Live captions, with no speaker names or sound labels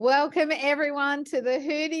Welcome everyone to the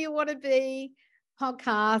Who Do You Want to Be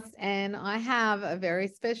podcast. And I have a very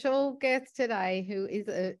special guest today who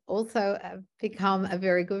is also become a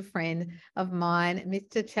very good friend of mine,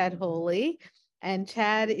 Mr. Chad Hawley. And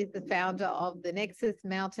Chad is the founder of the Nexus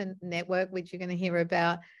Mountain Network, which you're going to hear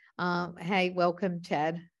about. Hey, welcome,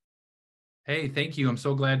 Chad. Hey, thank you. I'm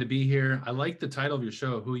so glad to be here. I like the title of your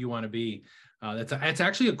show, Who You Want to Be. It's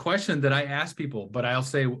actually a question that I ask people, but I'll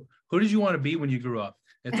say, who did you want to be when you grew up?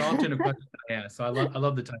 It's often a question I ask. So I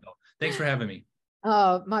love the title. Thanks for having me.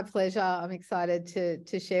 Oh, my pleasure. I'm excited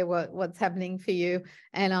to share what's happening for you.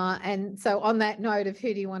 And so on that note of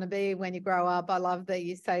who do you want to be when you grow up, I love that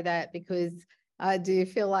you say that, because I do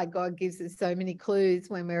feel like God gives us so many clues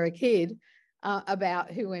when we're a kid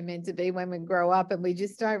about who we're meant to be when we grow up, and we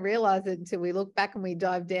just don't realize it until we look back and we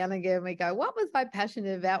dive down again and we go, what was I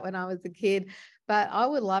passionate about when I was a kid? But I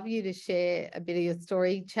would love you to share a bit of your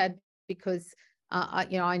story, Chad, because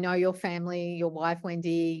I know your family, your wife,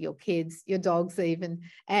 Wendy, your kids, your dogs even,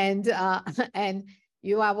 and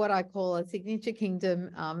you are what I call a signature kingdom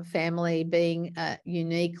family, being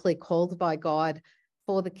uniquely called by God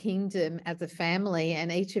for the kingdom as a family.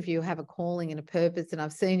 And each of you have a calling and a purpose. And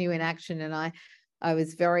I've seen you in action, and I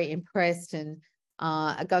was very impressed. And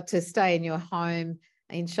I got to stay in your home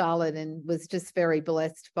in Charlotte and was just very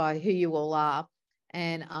blessed by who you all are.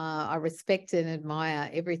 And I respect and admire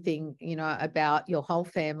everything, about your whole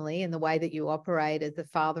family and the way that you operate as a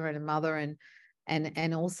father and a mother,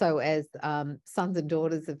 and also as sons and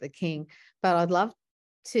daughters of the King. But I'd love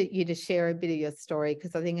you to share a bit of your story,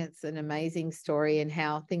 because I think it's an amazing story and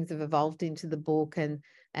how things have evolved into the book and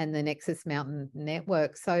the Nexus Mountain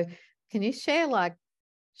Network. So can you share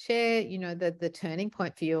the turning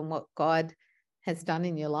point for you and what God has done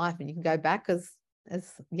in your life? And you can go back as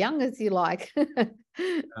young as you like.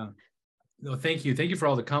 No, thank you. Thank you for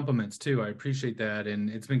all the compliments too. I appreciate that. And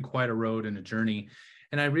it's been quite a road and a journey.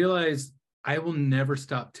 And I realized I will never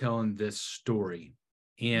stop telling this story.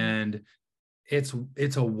 And it's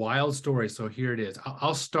a wild story. So here it is.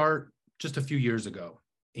 I'll start just a few years ago,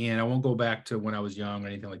 and I won't go back to when I was young or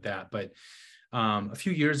anything like that. But a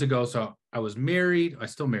few years ago, so I was married. I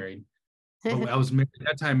still married. But I was married at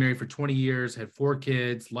that time, married for 20 years, had 4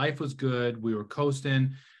 kids. Life was good. We were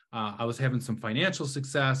coasting. I was having some financial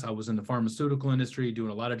success. I was in the pharmaceutical industry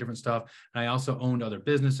doing a lot of different stuff. And I also owned other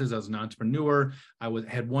businesses. I was an entrepreneur.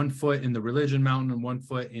 Had one foot in the religion mountain and one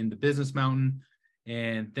foot in the business mountain.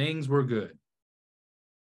 And things were good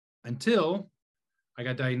until I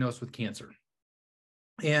got diagnosed with cancer.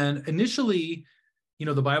 And initially,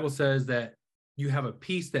 the Bible says that you have a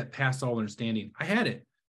peace that passes all understanding. I had it.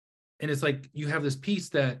 And it's like you have this peace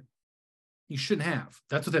that you shouldn't have.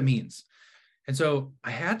 That's what that means. And so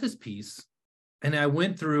I had this peace, and I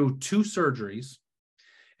went through 2 surgeries.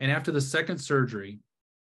 And after the second surgery,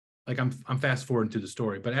 like I'm fast forwarding through the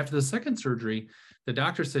story, but after the second surgery, the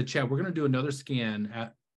doctor said, Chad, we're going to do another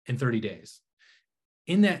scan in 30 days.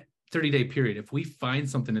 In that 30-day period, if we find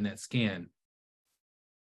something in that scan,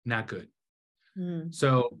 not good.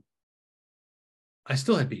 So I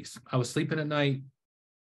still had peace. I was sleeping at night.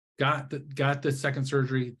 Got the second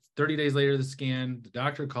surgery. 30 days later, the scan, the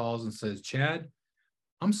doctor calls and says, Chad,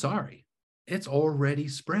 I'm sorry. It's already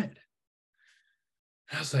spread.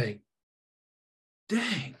 I was like,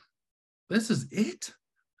 dang, this is it?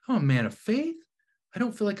 I'm a man of faith. I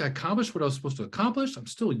don't feel like I accomplished what I was supposed to accomplish. I'm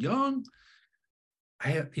still young.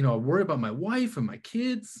 I worry about my wife and my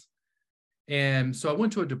kids. And so I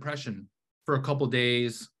went to a depression for a couple of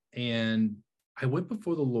days, and I went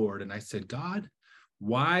before the Lord and I said, God,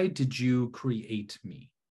 why did you create me?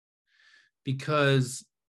 Because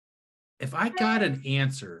if I got an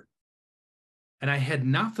answer and I had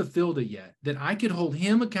not fulfilled it yet, then I could hold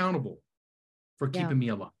him accountable for keeping me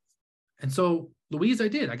alive. And so, Louise, I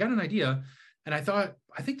did. I got an idea, and I thought,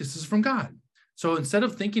 I think this is from God. So instead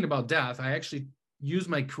of thinking about death, I actually used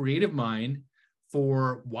my creative mind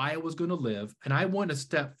for why I was going to live. And I went a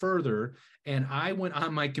step further, and I went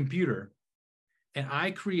on my computer and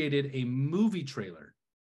I created a movie trailer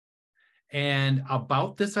and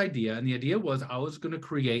about this idea. And the idea was I was going to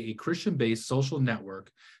create a Christian-based social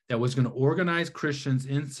network that was going to organize Christians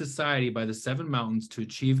in society by the 7 mountains to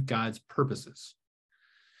achieve God's purposes.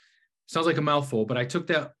 Sounds like a mouthful, but I took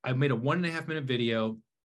that, I made a 1.5-minute video,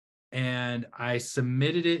 and I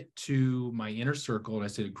submitted it to my inner circle. And I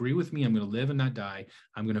said, agree with me. I'm going to live and not die.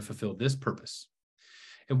 I'm going to fulfill this purpose.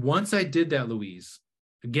 And once I did that, Louise,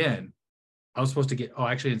 again, I was supposed to get,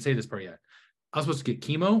 actually I didn't say this part yet. I was supposed to get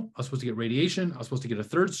chemo. I was supposed to get radiation. I was supposed to get a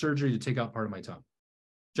 3rd surgery to take out part of my tongue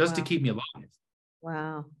just to keep me alive.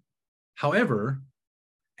 Wow. However,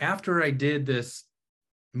 after I did this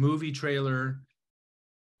movie trailer,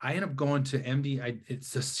 I end up going to MD.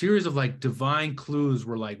 It's a series of like divine clues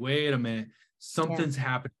where like, wait a minute, something's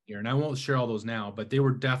happening here. And I won't share all those now, but they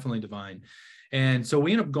were definitely divine. And so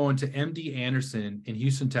we end up going to MD Anderson in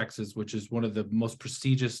Houston, Texas, which is one of the most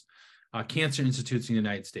prestigious cancer institutes in the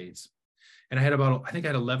United States. And I had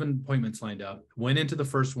 11 appointments lined up, went into the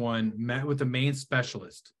first one, met with the main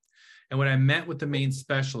specialist. And when I met with the main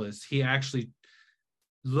specialist, he actually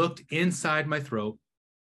looked inside my throat,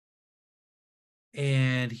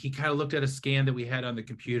 and he kind of looked at a scan that we had on the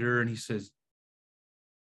computer, and he says,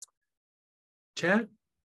 Chad,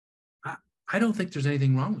 I don't think there's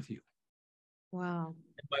anything wrong with you. Wow.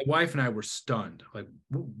 My wife and I were stunned. Like,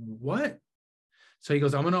 what? So he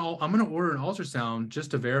goes, I'm gonna order an ultrasound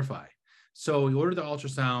just to verify. So we ordered the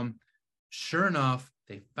ultrasound. Sure enough,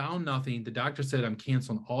 they found nothing. The doctor said, I'm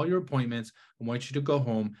canceling all your appointments. I want you to go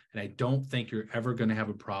home, and I don't think you're ever going to have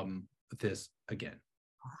a problem with this again.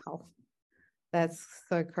 Wow. That's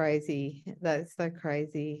so crazy. That's so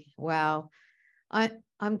crazy. Wow.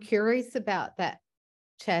 I'm curious about that,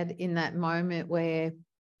 Chad, in that moment where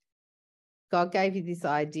God gave you this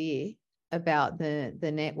idea about the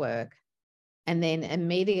network, and then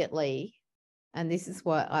immediately, and this is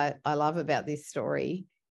what I love about this story,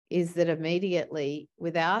 is that immediately,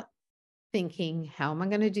 without thinking, how am I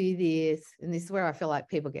going to do this? And this is where I feel like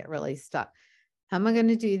people get really stuck. How am I going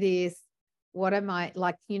to do this? What am I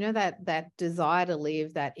like, that desire to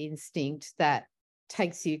live, that instinct that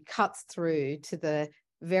takes you, cuts through to the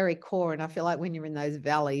very core. And I feel like when you're in those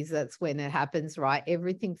valleys, that's when it happens, right?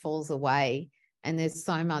 Everything falls away and there's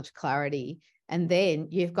so much clarity. And then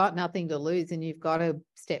you've got nothing to lose and you've got to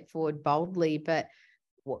step forward boldly. But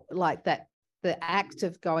like that, the act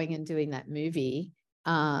of going and doing that movie,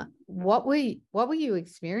 what were you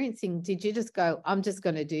experiencing? Did you just go, I'm just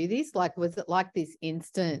going to do this? Like, was it like this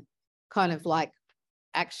instant kind of like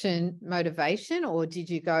action motivation, or did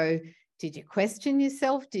you question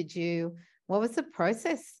yourself? What was the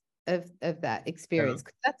process of that experience?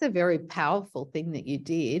 'Cause that's a very powerful thing that you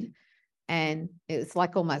did. And it's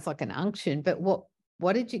like almost like an unction, but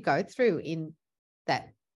what did you go through in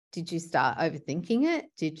that? Did you start overthinking it?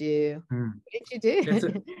 What did you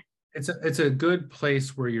do? It's a good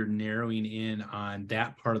place where you're narrowing in on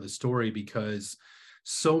that part of the story, because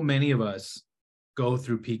so many of us go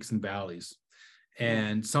through peaks and valleys.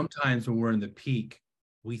 And sometimes when we're in the peak,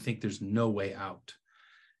 we think there's no way out.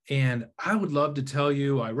 And I would love to tell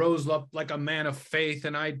you, I rose up like a man of faith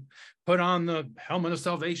and I put on the helmet of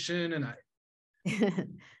salvation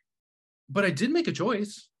but I did make a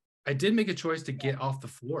choice. I did make a choice to get off the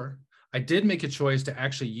floor. I did make a choice to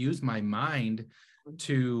actually use my mind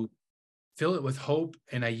to fill it with hope.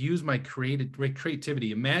 And I use my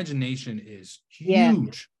creativity. Imagination is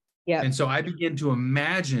huge. Yeah. And so I begin to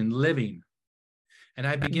imagine living. And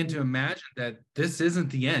I begin to imagine that this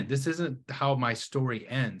isn't the end. This isn't how my story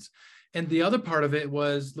ends. And the other part of it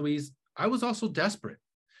was, Louise, I was also desperate.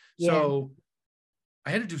 So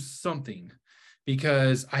I had to do something,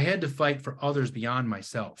 because I had to fight for others beyond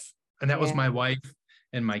myself. And that was my wife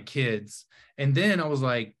and my kids. And then I was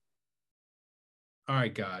like, all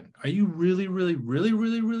right, God, are you really, really, really,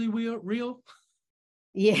 really, really real?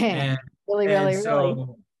 Yeah. Really.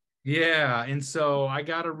 Yeah. And so I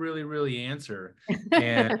got to really, really answer.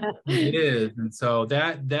 And it is. And so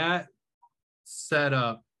that set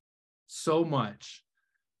up so much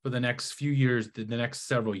for the next few years, the next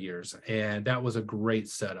several years. And that was a great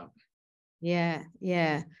setup. Yeah.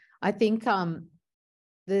 Yeah. I think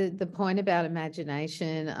the point about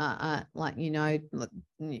imagination, like,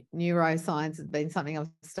 neuroscience has been something I've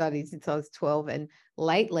studied since I was 12. And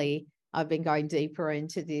lately I've been going deeper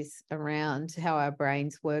into this around how our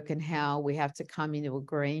brains work and how we have to come into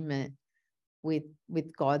agreement with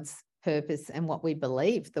God's purpose and what we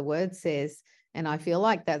believe the word says. And I feel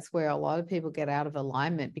like that's where a lot of people get out of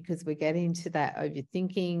alignment, because we get into that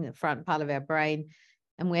overthinking, the front part of our brain,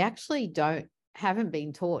 and we actually haven't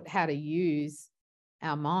been taught how to use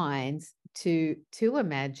our minds to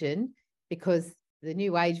imagine, because the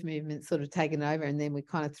new age movement sort of taken over, and then we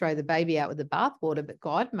kind of throw the baby out with the bathwater. But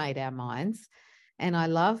God made our minds. And I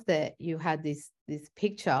love that you had this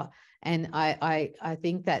picture. And I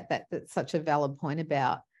think that's such a valid point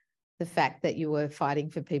about the fact that you were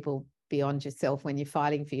fighting for people beyond yourself. When you're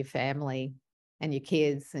fighting for your family and your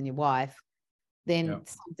kids and your wife, then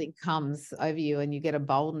something comes over you and you get a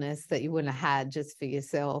boldness that you wouldn't have had just for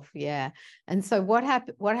yourself. Yeah. And so what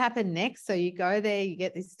happened next? So you go there, you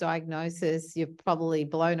get this diagnosis, you're probably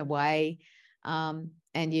blown away. And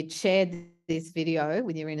you shared this video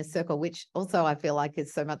when you're in a circle, which also I feel like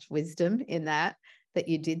is so much wisdom in that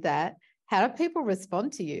you did that. How do people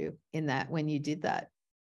respond to you in that when you did that?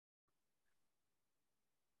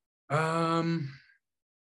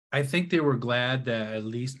 I think they were glad that at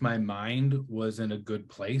least my mind was in a good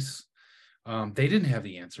place. They didn't have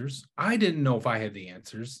the answers. I didn't know if I had the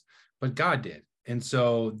answers, but God did. And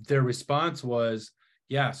so their response was,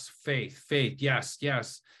 yes, faith, faith, yes,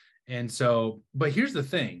 yes. And so, but here's the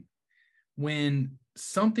thing. When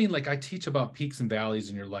something like I teach about peaks and valleys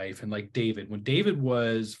in your life, and like David, when David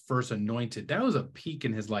was first anointed, that was a peak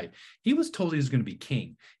in his life. He was told he was going to be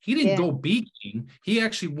king. He didn't go be king. He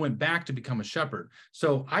actually went back to become a shepherd.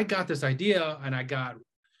 So I got this idea, and I got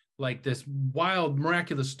like this wild,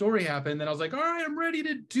 miraculous story happened. And I was like, all right, I'm ready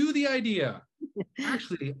to do the idea.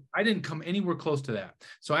 Actually, I didn't come anywhere close to that.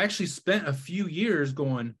 So I actually spent a few years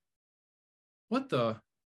going, what the?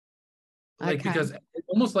 Like, because it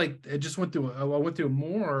almost like it just went through, I went through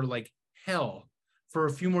more like hell for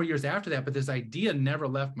a few more years after that. But this idea never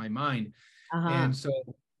left my mind. And so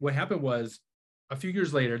what happened was a few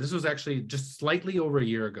years later, this was actually just slightly over a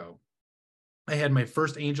year ago, I had my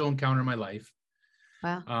first angel encounter in my life.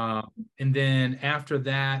 Wow. And then after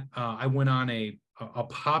that, I went on a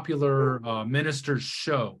popular minister's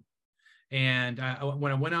show. And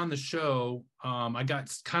when I went on the show, I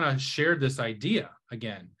got kind of shared this idea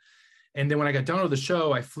again. And then when I got done with the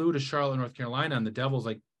show, I flew to Charlotte, North Carolina, and the devil's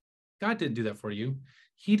like, God didn't do that for you.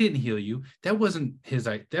 He didn't heal you. That wasn't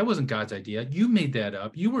God's idea. You made that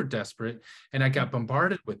up. You were desperate. And I got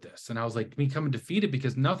bombarded with this. And I was like becoming defeated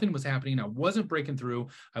because nothing was happening. I wasn't breaking through.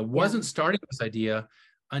 I wasn't starting this idea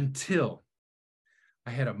until I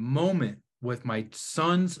had a moment with my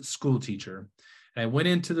son's school teacher. And I went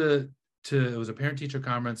into it was a parent teacher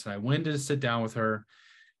conference, and I went to sit down with her.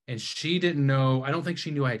 And she didn't know, I don't think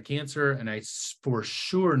she knew I had cancer. And I for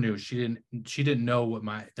sure knew she didn't know what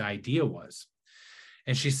the idea was.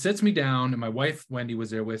 And she sits me down, and my wife, Wendy, was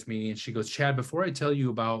there with me. And she goes, Chad, before I tell you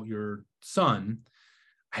about your son,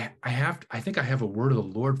 I think I have a word of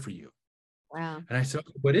the Lord for you. Wow. And I said,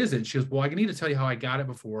 what is it? And she goes, well, I need to tell you how I got it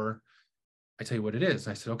before I tell you what it is.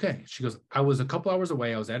 And I said, okay. She goes, I was a couple hours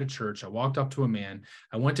away. I was at a church. I walked up to a man.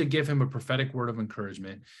 I went to give him a prophetic word of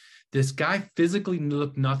encouragement. This guy physically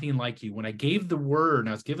looked nothing like you. When I gave the word, and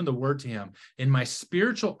I was giving the word to him, in my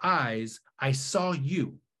spiritual eyes, I saw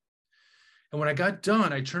you. And when I got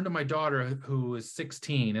done, I turned to my daughter, who was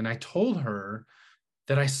 16, and I told her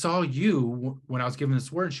that I saw you when I was giving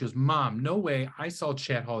this word. And she goes, Mom, no way. I saw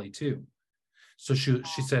Chad Hawley too. So she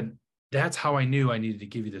said, that's how I knew I needed to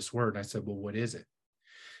give you this word. And I said, well, what is it?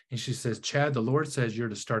 And she says, Chad, the Lord says you're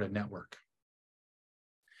to start a network.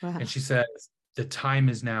 Wow. And she says, the time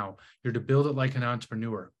is now. You're to build it like an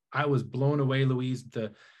entrepreneur. I was blown away, Louise.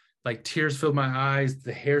 Tears filled my eyes.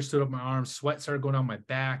 The hair stood up my arms. Sweat started going down my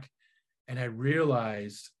back. And I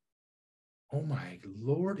realized, oh my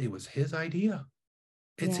Lord, it was his idea.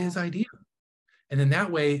 It's his idea. And then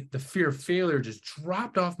that way, the fear of failure just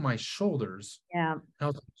dropped off my shoulders. Yeah. And I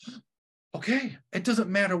was like, okay, it doesn't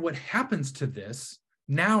matter what happens to this.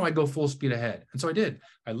 Now I go full speed ahead. And so I did.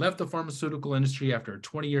 I left the pharmaceutical industry after a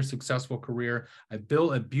 20-year successful career. I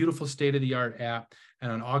built a beautiful state-of-the-art app.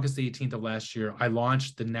 And on August 18th of last year, I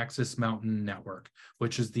launched the Nexus Mountain Network,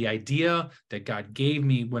 which is the idea that God gave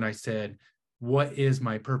me when I said, what is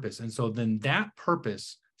my purpose? And so then that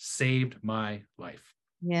purpose saved my life.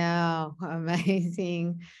 Yeah,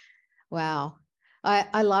 amazing. Wow.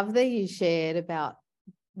 I love that you shared about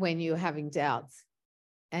when you're having doubts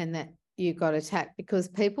and that you got attacked, because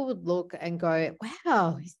people would look and go,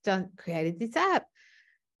 wow, he's created this app.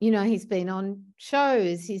 You know, he's been on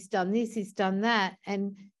shows, he's done this, he's done that.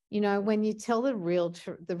 And, you know, when you tell the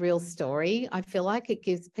real story, I feel like it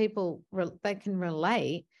gives people, they can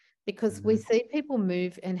relate, because we see people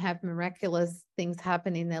move and have miraculous things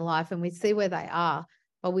happen in their life, and we see where they are,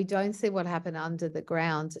 but we don't see what happened under the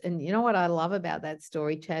ground. And you know what I love about that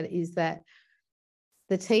story, Chad, is that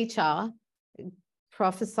the teacher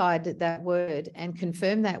prophesied that word and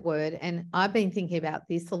confirmed that word. And I've been thinking about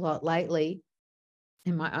this a lot lately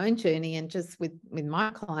in my own journey, and just with my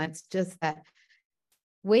clients, just that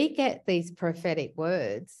we get these prophetic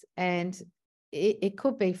words, and it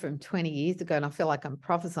could be from 20 years ago. And I feel like I'm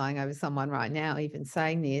prophesying over someone right now, even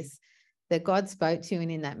saying this, that God spoke to you, and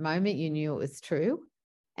in that moment you knew it was true.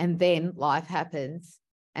 And then life happens,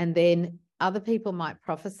 and then other people might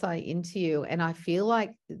prophesy into you. And I feel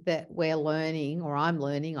like that we're learning, or I'm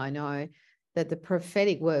learning, I know, that the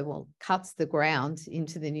prophetic word cuts the ground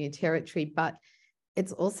into the new territory, but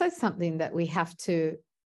it's also something that we have to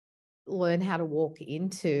learn how to walk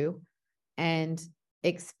into and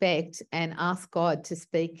expect and ask God to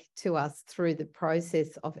speak to us through the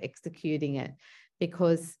process of executing it.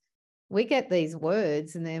 Because we get these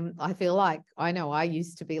words, and then I feel like, I know I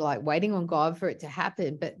used to be like waiting on God for it to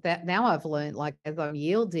happen, but that now I've learned, like, as I'm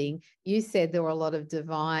yielding, you said there were a lot of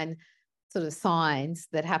divine sort of signs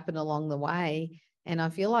that happen along the way. And I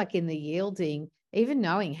feel like in the yielding, even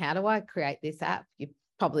knowing, how do I create this app? You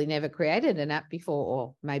probably never created an app before,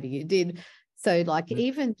 or maybe you did. So like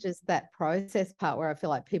even just that process part where I feel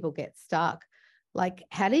like people get stuck, like,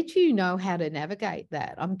 how did you know how to navigate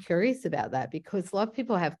that? I'm curious about that, because a lot of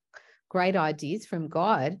people have great ideas from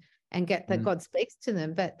God and get that God speaks to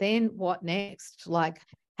them, but then what next? Like,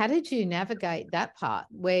 how did you navigate that part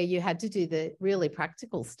where you had to do the really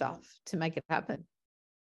practical stuff to make it happen?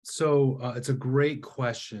 So it's a great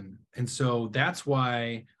question. And so that's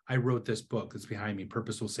why I wrote this book that's behind me,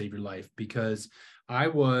 Purpose Will Save Your Life, because I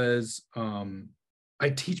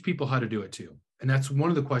teach people how to do it too. And that's one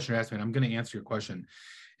of the questions you asked me, and I'm going to answer your question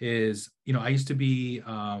is, I used to be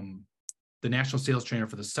the national sales trainer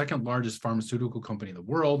for the second largest pharmaceutical company in the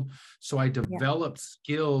world. So I developed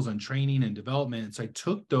skills and training and development. And so I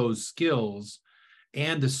took those skills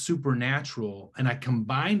and the supernatural, and I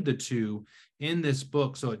combined the two in this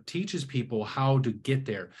book. So it teaches people how to get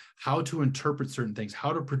there, how to interpret certain things,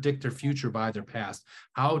 how to predict their future by their past,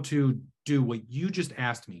 how to do what you just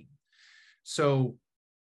asked me. So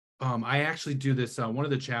I actually do this. One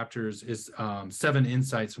of the chapters is 7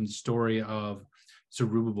 insights from the story of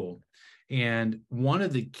Zerubbabel. And one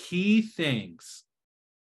of the key things,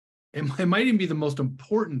 it might even be the most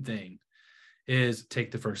important thing, is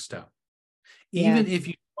take the first step. Even if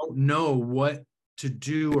you don't know what to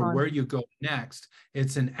do or where you go next,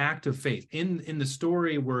 it's an act of faith. In the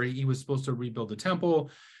story where he was supposed to rebuild the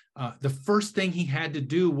temple, the first thing he had to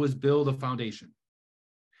do was build a foundation.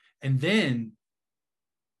 And then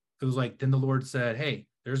it was like, then the Lord said, hey,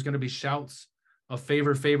 there's going to be shouts of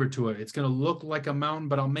favor to it. It's going to look like a mountain,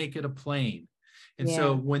 but I'll make it a plain. And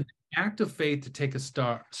so when the act of faith to take a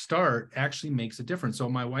start actually makes a difference. So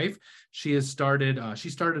my wife, she started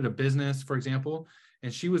a business, for example,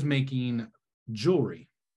 and she was making jewelry.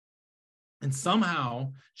 And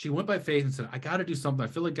somehow she went by faith and said, I got to do something. I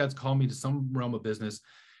feel like God's called me to some realm of business.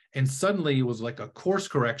 And suddenly it was like a course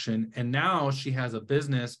correction. And now she has a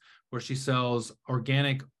business where she sells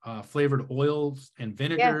organic flavored oils and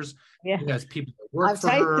vinegars. Yeah. She has people that work for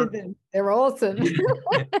tasted her. them. They're awesome.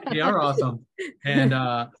 They are awesome. And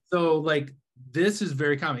so like, this is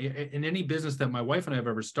very common in any business that my wife and I have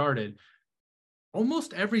ever started.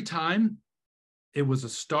 Almost every time it was a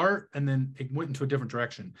start and then it went into a different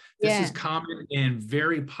direction. This is common in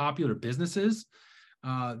very popular businesses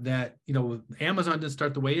that, Amazon didn't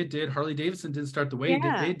start the way it did. Harley Davidson didn't start the way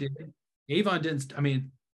they did. Avon didn't. I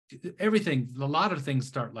mean, everything, a lot of things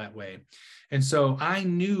start that way. And so I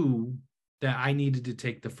knew that I needed to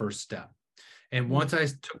take the first step. And once I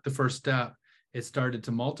took the first step, it started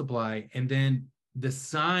to multiply. And then the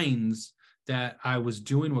signs that I was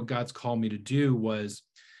doing what God's called me to do was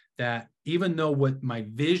that even though what my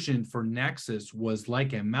vision for Nexus was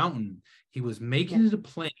like a mountain, he was making it a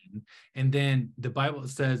plain. And then the Bible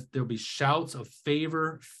says there'll be shouts of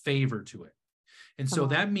favor to it. And so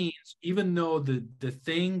that means even though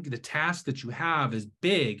the task that you have is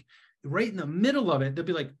big, right in the middle of it, they'll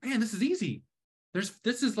be like, man, this is easy.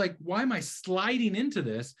 This is like, why am I sliding into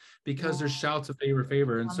this? Because there's shouts of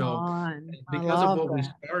favor. And so because of what we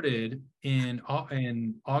started in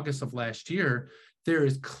August of last year, there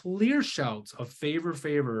is clear shouts of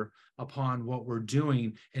favor upon what we're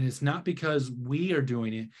doing. And it's not because we are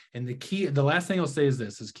doing it. And the last thing I'll say is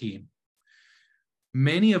this is key.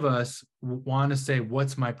 Many of us want to say,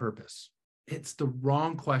 what's my purpose? It's the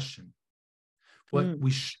wrong question. What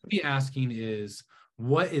we should be asking is,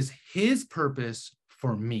 what is his purpose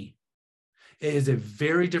for me? It is a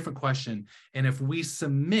very different question. And if we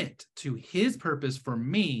submit to his purpose for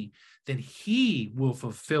me, then he will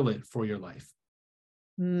fulfill it for your life.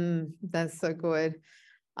 That's so good.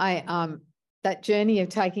 That journey of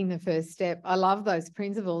taking the first step, I love those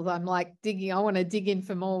principles. I'm like I want to dig in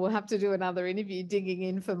for more. We'll have to do another interview digging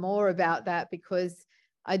in for more about that, because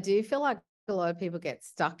I do feel like a lot of people get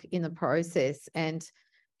stuck in the process, and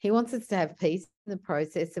he wants us to have peace in the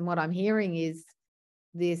process. And what I'm hearing is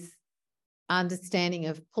this understanding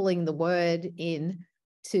of pulling the word in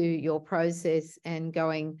to your process and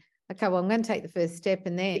going, okay, well, I'm going to take the first step.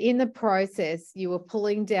 And then in the process, you were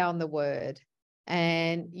pulling down the word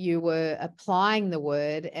and you were applying the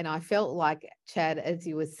word. And I felt like, Chad, as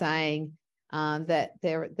you were saying, that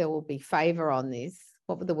there will be favor on this.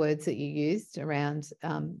 What were the words that you used around?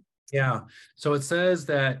 So it says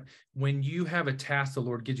that when you have a task the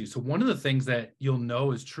Lord gives you, so one of the things that you'll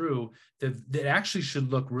know is true, that actually should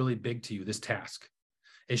look really big to you, this task.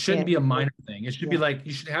 It shouldn't be a minor thing. It should be like,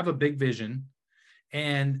 you should have a big vision.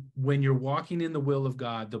 And when you're walking in the will of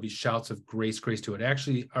God, there'll be shouts of grace, grace to it.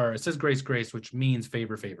 Actually, or it says grace, grace, which means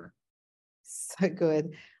favor, favor. So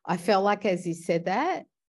good. I felt like as you said that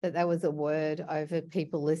was a word over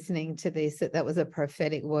people listening to this, that was a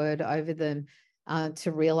prophetic word over them,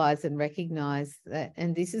 to realize and recognize that.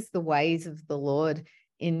 And this is the ways of the Lord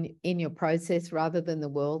in your process, rather than the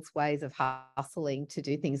world's ways of hustling to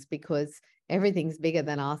do things, because everything's bigger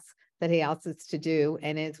than us that he asks us to do.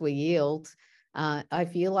 And as we yield, I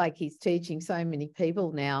feel like he's teaching so many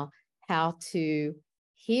people now how to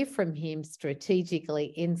hear from him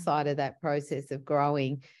strategically inside of that process of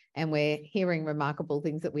growing. And we're hearing remarkable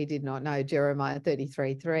things that we did not know, Jeremiah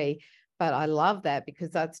 33:3. But I love that,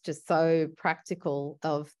 because that's just so practical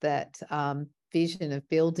of that vision of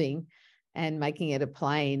building and making it a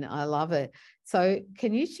plane. I love it. So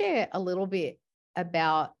can you share a little bit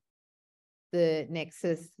about the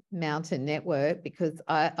Nexus Mountain Network? Because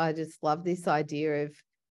I just love this idea of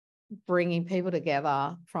bringing people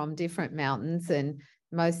together from different mountains. And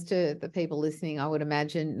most of the people listening, I would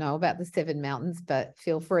imagine, know about the 7 mountains, but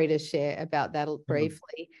feel free to share about that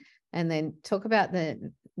briefly, and then talk about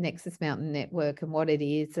the Nexus Mountain Network and what it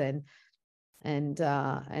is, and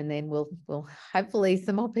then we'll hopefully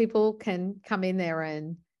some more people can come in there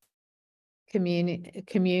and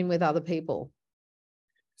commune with other people.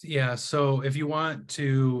 Yeah. So if you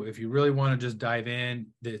really want to just dive in,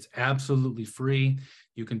 it's absolutely free.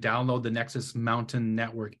 You can download the Nexus Mountain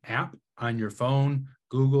Network app on your phone,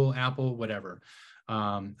 Google, Apple, whatever.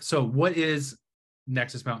 So what is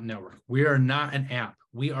Nexus Mountain Network? We are not an app.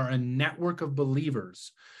 We are a network of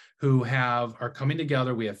believers who are coming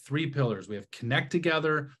together. We have 3 pillars. We have connect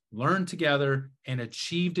together, learn together, and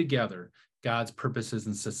achieve together God's purposes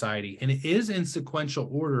in society. And it is in sequential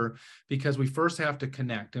order, because we first have to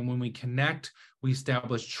connect. And when we connect, we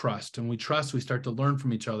establish trust. And we trust, we start to learn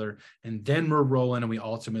from each other. And then we're rolling, and we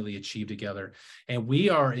ultimately achieve together. And we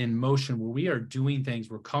are in motion where we are doing things.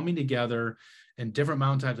 We're coming together in different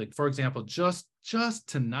mountain types. Like, for example, just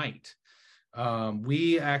tonight,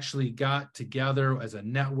 we actually got together as a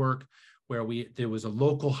network where there was a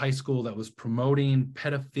local high school that was promoting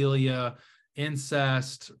pedophilia,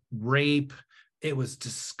 incest, rape. It was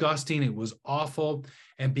disgusting. It was awful.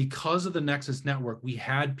 And because of the Nexus Network, we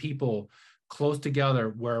had people close together,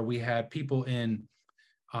 where we had people in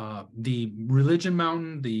the religion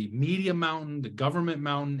mountain, the media mountain, the government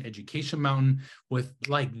mountain, education mountain. With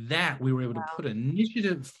like that, we were able to put an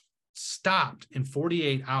initiative stopped in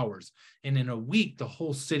 48 hours. And in a week, the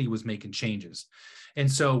whole city was making changes.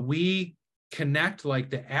 And so we connect, like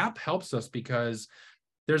the app helps us, because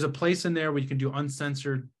there's a place in there where you can do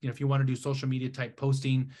uncensored, if you want to do social media type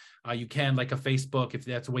posting, you can, like a Facebook, if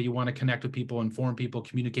that's the way you want to connect with people, inform people,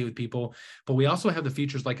 communicate with people. But we also have the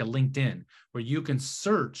features like a LinkedIn, where you can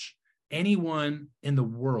search anyone in the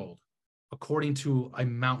world according to a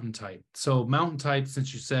mountain type. So mountain type,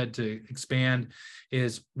 since you said to expand,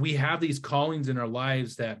 is we have these callings in our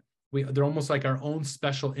lives that they're almost like our own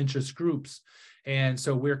special interest groups. And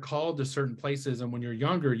so we're called to certain places. And when you're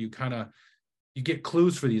younger, you get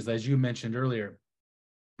clues for these, as you mentioned earlier.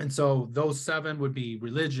 And so those 7 would be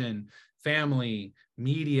religion, family,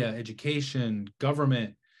 media, education,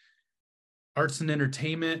 government, arts and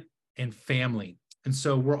entertainment, and family. And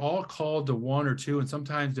so we're all called to 1 or 2, and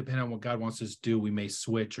sometimes, depending on what God wants us to do, we may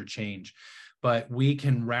switch or change, but we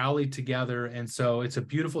can rally together. And so it's a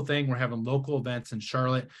beautiful thing. We're having local events in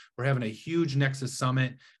Charlotte. We're having a huge Nexus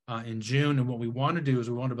Summit in June. And what we want to do is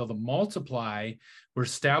we want to be able to multiply. We're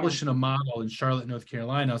establishing a model in Charlotte, North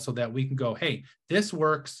Carolina, so that we can go, hey, this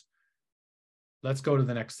works. Let's go to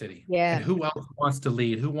the next city. Yeah. And who else wants to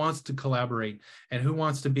lead? Who wants to collaborate? And who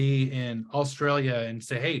wants to be in Australia and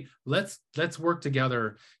say, hey, let's work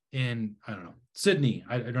together in, I don't know, Sydney.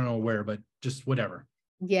 I don't know where, but just whatever.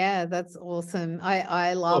 Yeah, that's awesome.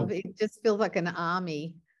 I love it. Just feels like an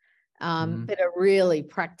army, but a really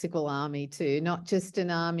practical army too, not just an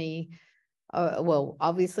army. Well,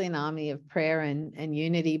 obviously an army of prayer and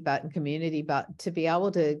unity, but in community, but to be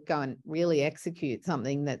able to go and really execute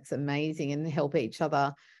something that's amazing and help each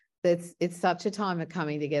other. It's such a time of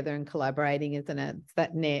coming together and collaborating, isn't it? It's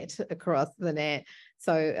that net across the net.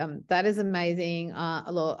 So that is amazing.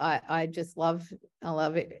 Look, I just love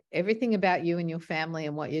it, everything about you and your family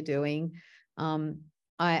and what you're doing.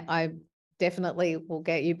 I definitely will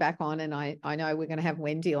get you back on, and I know we're going to have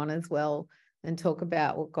Wendy on as well and talk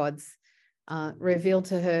about what God's revealed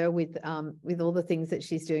to her with all the things that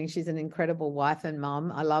she's doing. She's an incredible wife and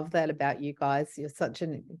mom. I love that about you guys. You're such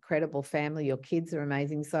an incredible family. Your kids are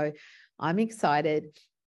amazing. So I'm excited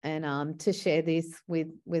and to share this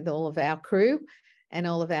with all of our crew. and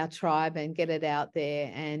all of our tribe and get it out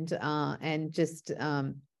there and just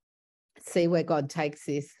see where God takes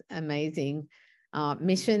this amazing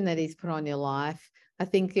mission that He's put on your life. I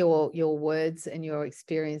think your words and your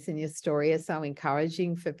experience and your story are so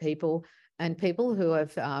encouraging for people, and people who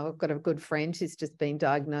have I've got a good friend who's just been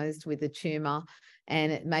diagnosed with a tumor,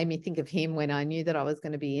 and it made me think of him when I knew that I was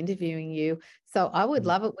going to be interviewing you. So I would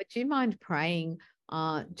love it. Would you mind praying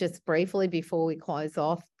just briefly before we close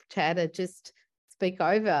off, Chad? Just speak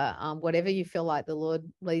over whatever you feel like the Lord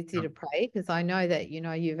leads you to pray, because I know that, you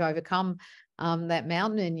know, you've overcome that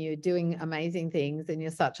mountain and you're doing amazing things and you're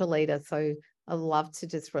such a leader. So I'd love to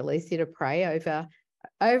just release you to pray over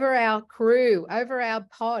our crew, over our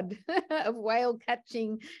pod of whale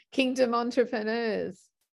catching kingdom entrepreneurs.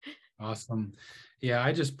 Awesome. Yeah,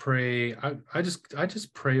 I just pray. I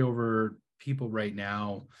just pray over people right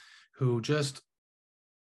now who just,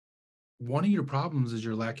 one of your problems is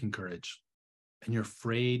you're lacking courage. And you're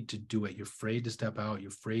afraid to do it. You're afraid to step out. You're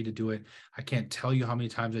afraid to do it. I can't tell you how many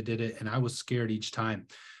times I did it, and I was scared each time.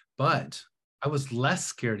 But I was less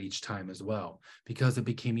scared each time as well, because it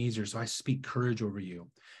became easier. So I speak courage over you.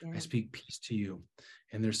 Yeah. I speak peace to you.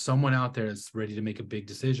 And there's someone out there that's ready to make a big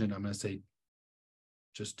decision. I'm going to say,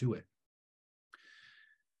 just do it.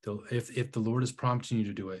 If the Lord is prompting you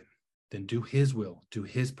to do it, then do His will, do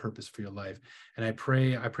His purpose for your life. And I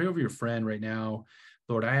pray over your friend right now.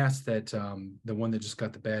 Lord, I ask that the one that just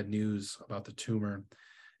got the bad news about the tumor,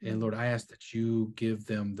 and Lord, I ask that you give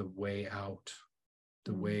them the way out,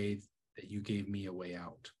 the way that you gave me a way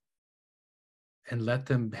out, and let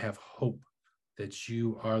them have hope that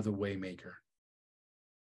you are the way maker.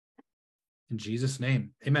 In Jesus'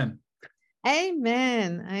 name, amen.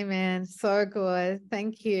 Amen. Amen. So good.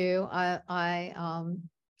 Thank you. I'm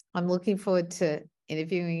looking forward to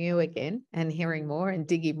interviewing you again and hearing more and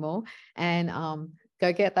digging more, and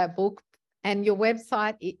go get that book. And your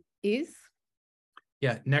website is?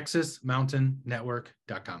 Yeah,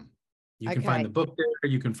 nexusmountainnetwork.com. You can find the book there.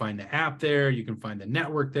 You can find the app there. You can find the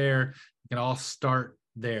network there. You can all start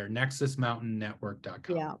there,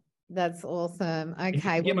 nexusmountainnetwork.com. Yeah, that's awesome. Okay. You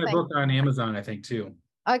can get my book on Amazon, I think, too.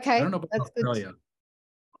 Okay. I don't know about Australia.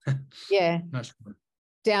 Yeah. Not sure.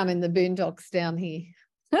 Down in the boondocks down here.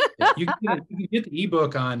 Yeah, you can get the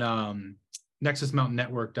ebook on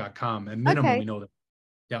nexusmountainnetwork.com. At minimum, we know that.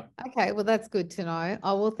 Yeah. Okay. Well, that's good to know.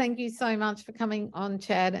 Oh, well, thank you so much for coming on,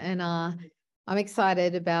 Chad. And I'm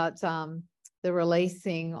excited about the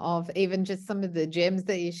releasing of even just some of the gems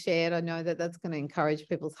that you shared. I know that that's going to encourage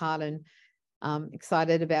people's heart, and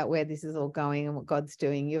excited about where this is all going and what God's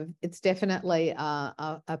doing. It's definitely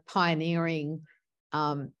a pioneering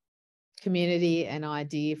community and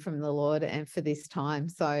idea from the Lord and for this time.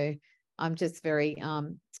 So I'm just very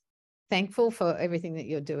thankful for everything that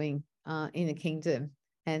you're doing in the kingdom,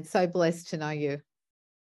 and so blessed to know you.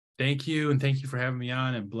 Thank you. And thank you for having me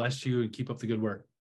on, and bless you, and keep up the good work.